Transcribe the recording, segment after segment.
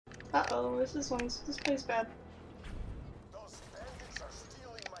Uh-oh, this plays bad. Those bandits are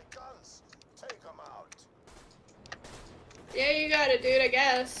stealing my guns. Take them out. Yeah, you got it, dude, I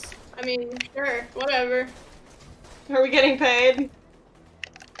guess. I mean, sure, whatever. Are we getting paid?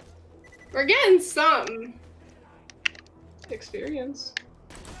 We're getting something. Experience.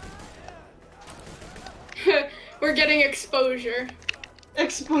 We're getting exposure.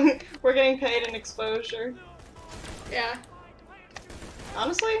 We're getting paid in exposure. Yeah.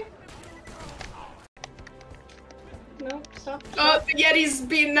 Honestly? No, stop. Oh, the Yeti's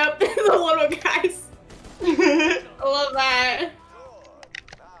beating up the little guys. I love that.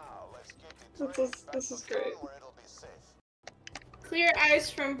 This is great. Clear ice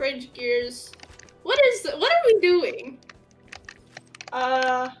from bridge gears. What are we doing?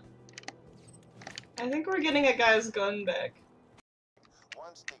 I think we're getting a guy's gun back.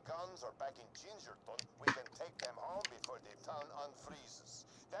 Once the guns are back in Gingerton, we can take them home before the town unfreezes.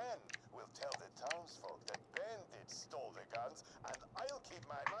 Then we'll tell the townsfolk that bandits stole the guns, and I'll keep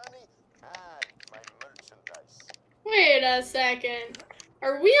my money and my merchandise. Wait a second.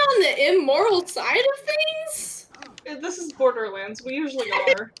 Are we on the immoral side of things? This is Borderlands. We usually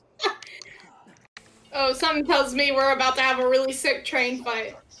are. Oh, something tells me we're about to have a really sick train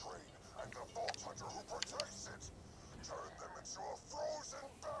fight.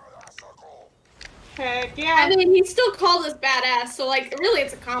 Heck yeah. I mean, he still called us badass, so like, really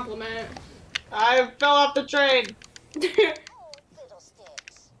it's a compliment. I fell off the train.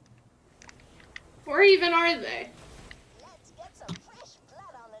 Where even are they? Let's get some fresh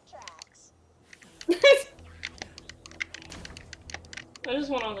blood on the tracks. I just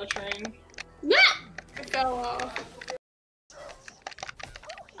went on the train. I fell off.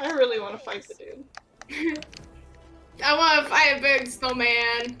 I really want to fight the dude. I want to fight a big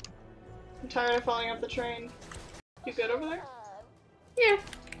snowman. I'm tired of falling off the train. You good over there? Yeah.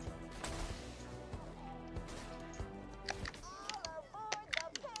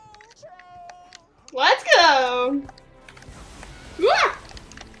 Let's go! Ah!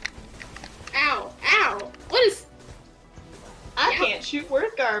 Ow! Ow! What is? I can't shoot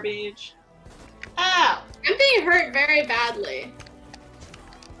worth garbage. Ow! I'm being hurt very badly.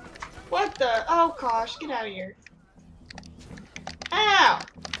 What the? Oh gosh, get out of here. Ow!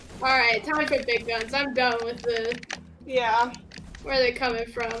 Alright, time for big guns. I'm done with the... Yeah. Where are they coming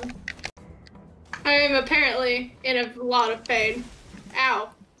from? I am apparently in a lot of pain.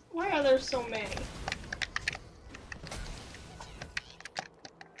 Ow. Why are there so many?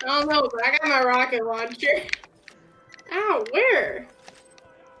 I don't know, but I got my rocket launcher. Ow, where?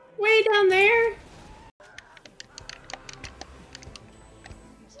 Way down there?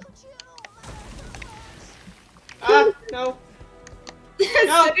 No. No.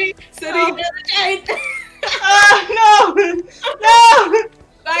 Sitting No. in the train. No! No!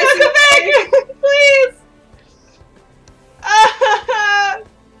 Nice. Come back! Please!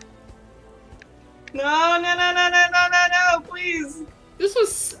 No, please! This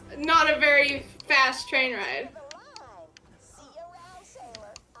was not a very fast train ride. See you around,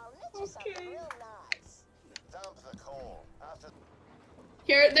 sailor. I'll knit you something Okay. real nice. Dump the coal. After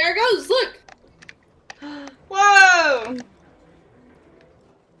Here, there it goes, look! Whoa!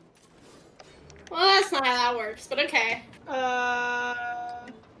 Well, that's not how that works, but okay.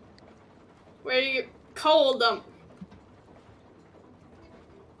 Where you coal dump?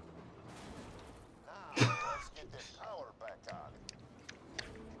 now, let's get this power back on.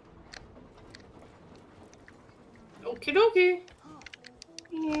 Okie dokie.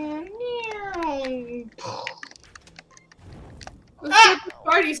 Let's get the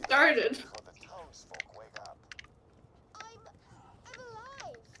party started. Before the townsfolk wake up. I'm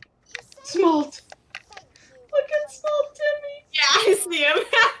alive. You said Smalt! thank you. Look at Smalt Timmy! Yeah, I see him.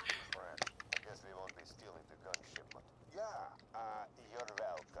 Friend, I guess we won't be stealing the gun shipment. Yeah, you're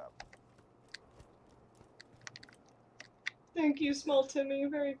welcome. Thank you, Small Timmy.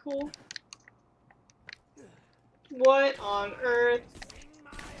 Very cool. What on earth?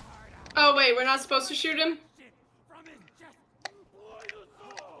 Oh wait, we're not supposed to shoot him?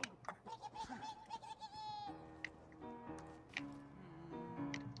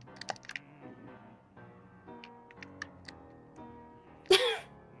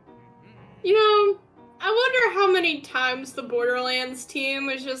 You know, I wonder how many times the Borderlands team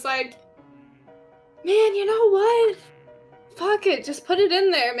was just like, man, you know what? Fuck it, just put it in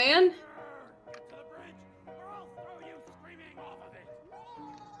there, man.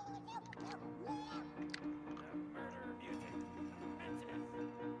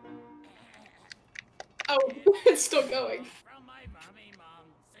 Oh, it's still going. From my mommy mom,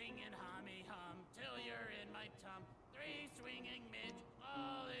 singing hummy hum till you're in my tum. Three swinging midge,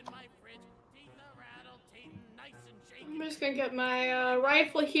 all in my just gonna get my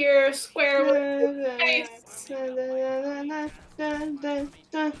rifle here, square with the face. Maybe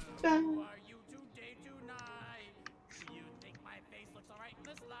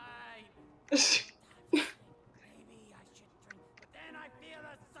I should drink, but then I feel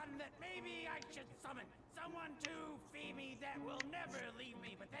a sudden that maybe I should summon someone to feed me that will never leave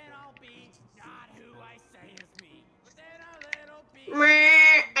me. But then I'll be not who I say is me. But then a little bit.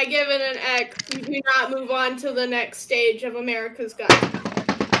 Meh, I give it an X. You do not move on to the next stage of America's Got.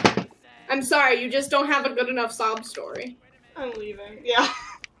 I'm sorry, you just don't have a good enough sob story. I'm leaving. Yeah.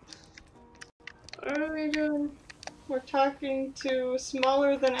 What are we doing? We're talking to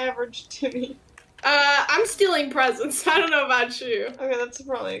smaller than average Timmy. I'm stealing presents. I don't know about you. Okay, that's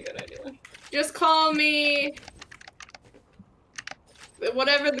probably a good idea. Just call me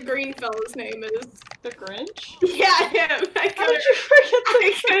whatever the green fella's name is. The Grinch? Yeah, him. How did you forget I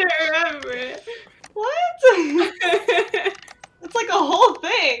the couldn't remember it. What? It's like a whole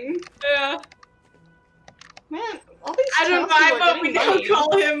thing. Yeah. Man, all these I don't know, townspeople I are vote we getting don't money.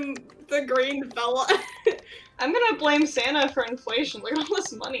 call him the green fella. I'm gonna blame Santa for inflation. Look at all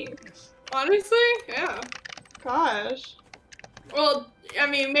this money. Honestly, yeah. Gosh. Well, I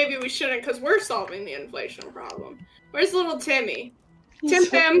mean, maybe we shouldn't because we're solving the inflation problem. Where's little Timmy?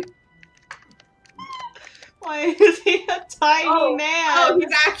 Tim. Why is he a tiny man? Oh,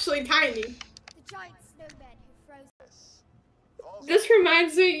 he's actually tiny. The giant snowman who froze. This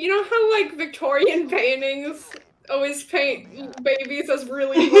reminds me, you know how like Victorian paintings always paint babies as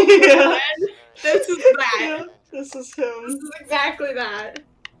really little Yeah. men? This is that. Yeah, this is This him. is exactly that.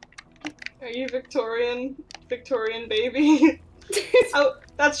 Are you Victorian? Victorian baby? Oh,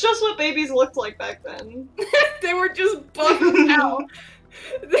 that's just what babies looked like back then. They were just buffed out.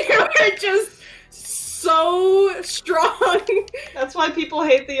 They were just so strong. That's why people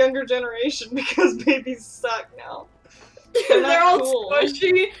hate the younger generation, because babies suck now. They're all cool.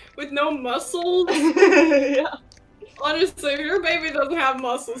 squishy with no muscles. Yeah. Honestly, if your baby doesn't have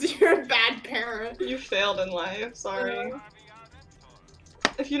muscles, you're a bad parent. You failed in life, sorry.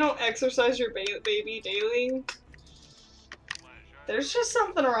 If you don't exercise your baby daily, there's just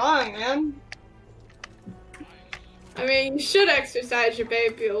something wrong, man. I mean, you should exercise your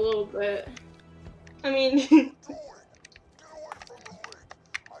baby a little bit. I mean, Get away from the lake.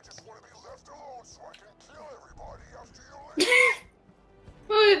 I just want to be left alone so I can kill everybody after you leave.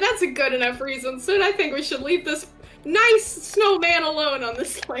 Well, that's a good enough reason, so I think we should leave this nice snowman alone on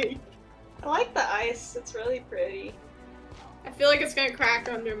this lake. I like the ice, it's really pretty. I feel like it's gonna crack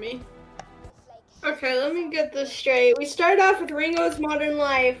under me. Okay, let me get this straight. We started off with Ringo's Modern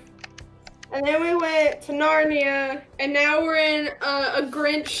Life, and then we went to Narnia, and now we're in a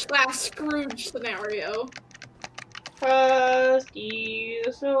Grinch/Scrooge scenario. Frosty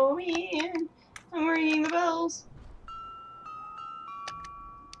the snowman, I'm ringing the bells.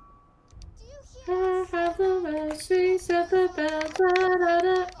 Do you hear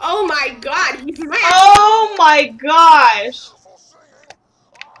Oh my god, he's mad! Oh my gosh! Cheerful singing. I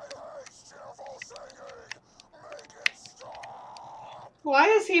hate cheerful singing. Make it stop. Why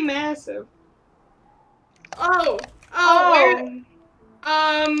is he massive? Oh, Oh,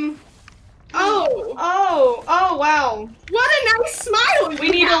 wow. what a nice smile We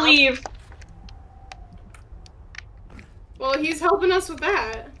you need to have. leave. Well, he's helping us with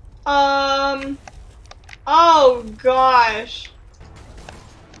that. Oh gosh.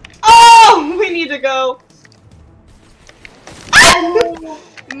 Oh, we need to go. Oh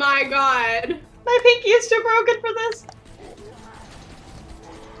my god. My pinky is too broken for this.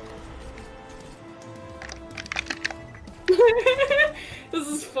 This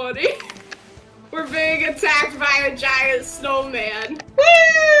is funny. We're being attacked by a giant snowman.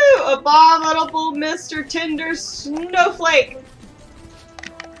 Woo! Abominable Mr. Tinder Snowflake.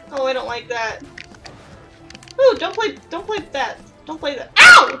 Oh, I don't like that. Ooh, don't play that. Don't play that.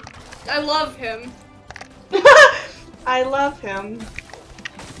 Ow! I love him. I love him.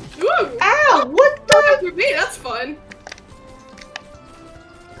 Ooh! Ow! What Good the? for me, that's fun.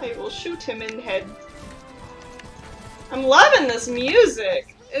 I will shoot him in the head. I'm loving this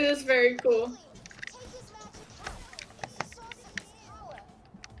music. It is very cool.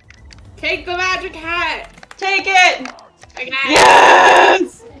 Take this magic hat. Take the magic hat! Take it! I got it.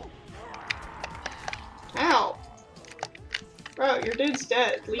 Yes! Ow. Bro, your dude's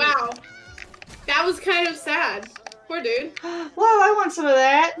dead. Leave. Wow. That was kind of sad. Poor dude. Whoa, I want some of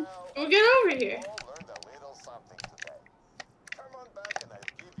that. Well, get over here. All learned a little something today. Come on back and I'll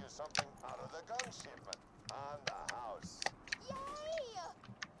give you something out of the gun shipment on the house. Yay!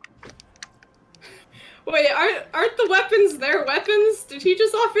 Wait, aren't the weapons their weapons? Did he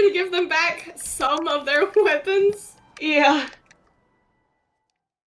just offer to give them back some of their weapons? Yeah.